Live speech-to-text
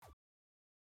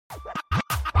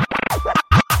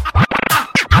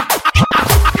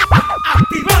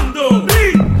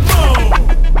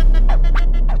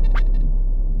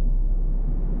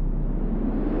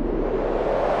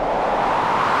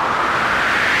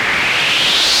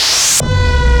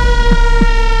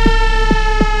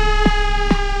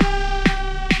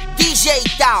DJ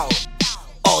Tao,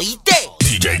 oíste.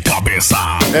 DJ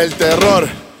Cabeza. El terror.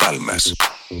 Palmas,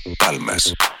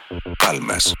 palmas,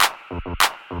 palmas,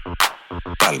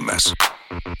 palmas,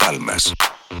 palmas,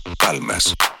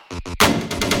 palmas.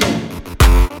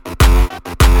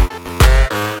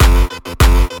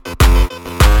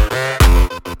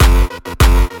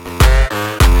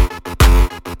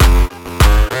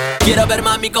 Quiero ver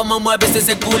mami cómo mueves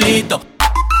ese culito.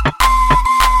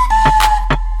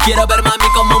 Quiero ver mami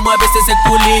cómo mueves ese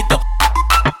culito.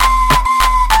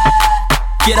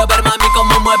 Quiero ver mami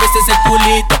cómo mueves ese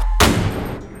culito.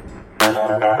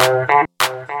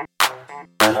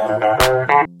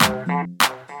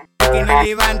 Que no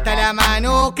levanta la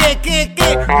mano, que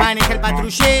maneja el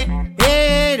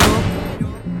patrullero.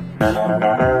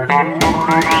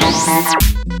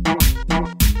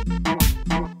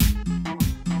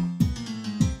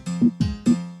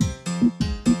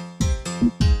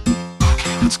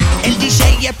 El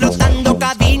DJ explotando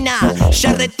cabina,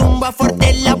 ya retumba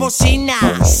fuerte la bocina.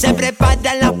 Se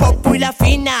prepara la Popu y la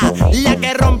fina, la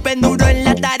que rompen duro en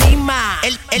la tarima.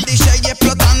 El DJ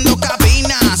explotando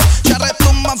cabinas, ya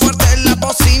retumba fuerte la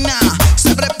bocina.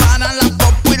 Se preparan la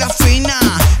Popu y la fina,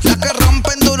 la que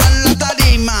rompen duro en la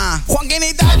tarima. Joaquín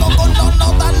Hidalgo con dos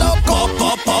notas locos.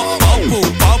 Popu,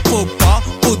 popu,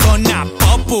 putona,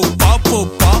 popu, popu,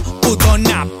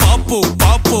 putona, popu,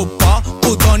 popu,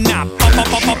 putona,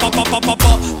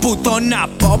 putona.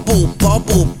 Popu,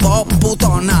 popu,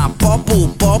 putona,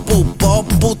 popu, popu,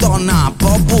 putona,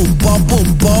 popu, popu,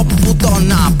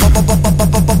 putona,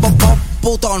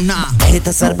 putona.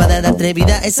 Esta zarpada de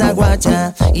atrevida esa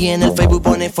guacha, y en el Facebook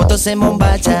pone fotos en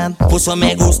bombacha. Puso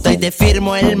me gusta y te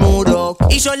firmo el muro,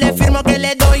 y yo le firmo que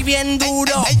le doy bien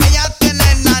duro. Ella tiene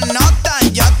la nota,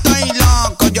 yo estoy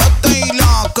loco, yo estoy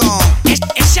loco.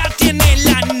 Ella tiene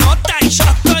la nota y yo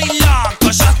estoy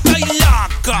loco, yo estoy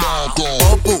loco.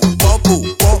 Popu,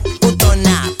 popu,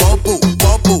 Putona, Popu,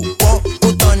 Popu,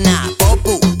 putona,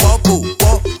 Popu, Popu,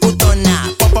 putona,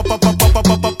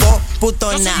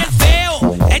 putona. No soy el feo,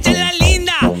 ella es la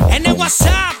linda. En el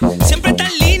WhatsApp siempre está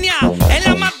en línea. Es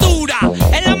la más dura,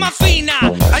 es la más fina.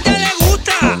 A ella le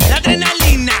gusta la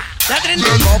adrenalina, la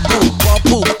adrenalina. Popu,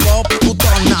 popu,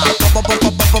 putona, putona,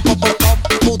 popu, popu,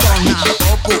 Putona.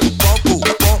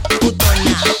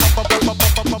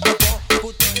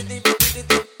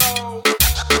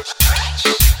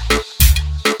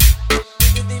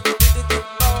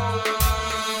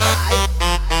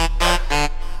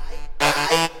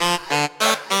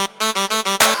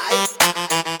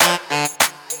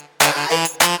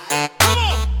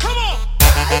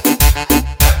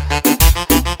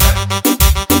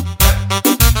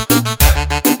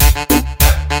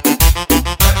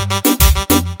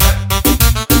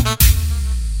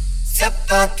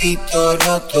 Zapatito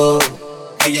roto,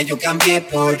 ella yo cambié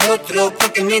por otro,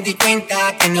 porque me di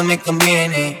cuenta que no me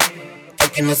conviene,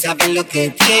 porque no saben lo que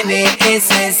tiene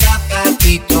ese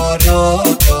zapatito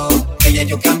roto. Ella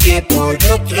yo cambié por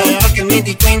otro, porque me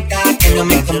di cuenta que no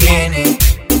me conviene,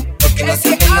 porque no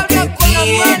saben lo que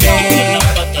tiene.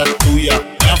 La pata tuya,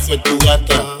 ya fue tu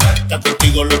gata. Está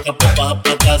contigo loca, pues baja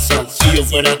pa' casa. Si yo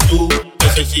fuera tú,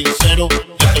 te soy sincero,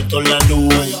 te corto la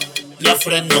luz. La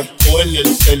freno, coge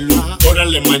el celu,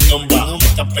 órale mañomba. Me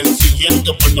está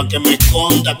persiguiendo por más que me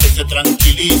esconda, que se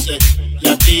tranquilice.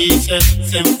 La dice,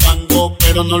 se enfangó,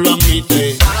 pero no lo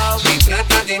admite. Me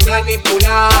trata de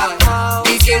manipular,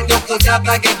 diciendo cosas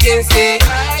para que piense,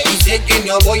 y sé que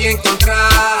no voy a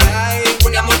encontrar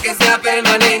un amor que sea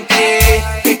permanente,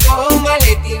 que coma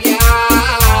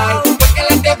tibiar, porque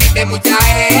la te viste mucha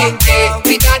gente.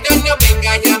 Cuidado, no me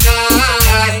engaña más.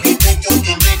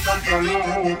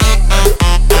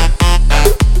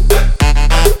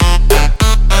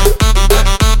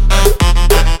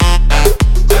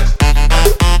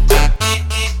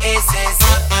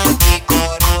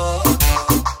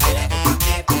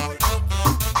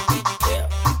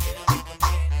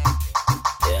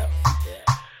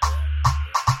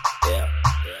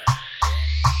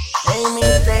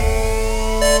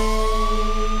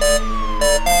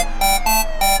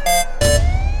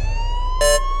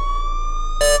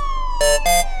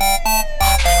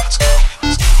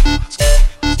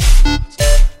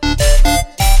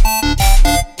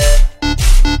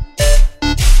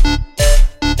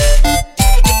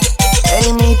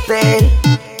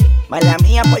 Mala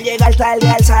mía por llegar tarde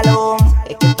al salón.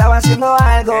 Es que estaba haciendo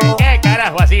algo. ¿Qué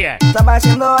carajo hacía? Estaba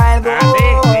haciendo algo. ¿Ah, sí?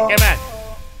 ¿Y qué más?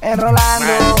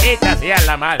 Enrolando. Maldita sea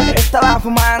la madre. Estaba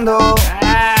fumando.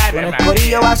 Ay, con el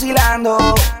corillo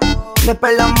vacilando.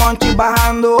 Después los monchis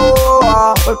bajando.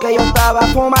 Porque yo estaba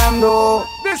fumando.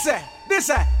 Dice.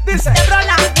 Dice. Quebro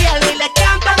la piel, ni le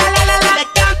canto, la la la la,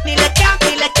 ni le canto,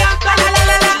 ni le canto, la la la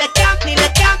la, ni le canto, ni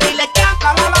le canto, ni le canto,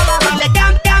 la la la la, ni le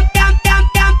canto, cam.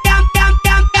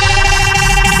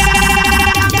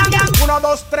 1,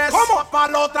 2, 3. ¿Cómo?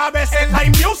 Falo otra vez en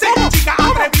Live Music. Chica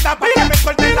atrevida para que me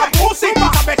suelte la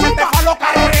música. Sabes que te falo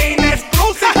Carolina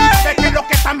exclusive. Sabes que lo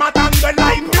que está matando es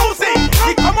Live Music.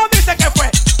 ¿Y cómo dice que fue?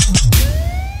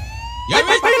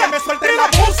 Para que me suelte la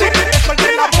música, me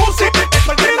suelte la música.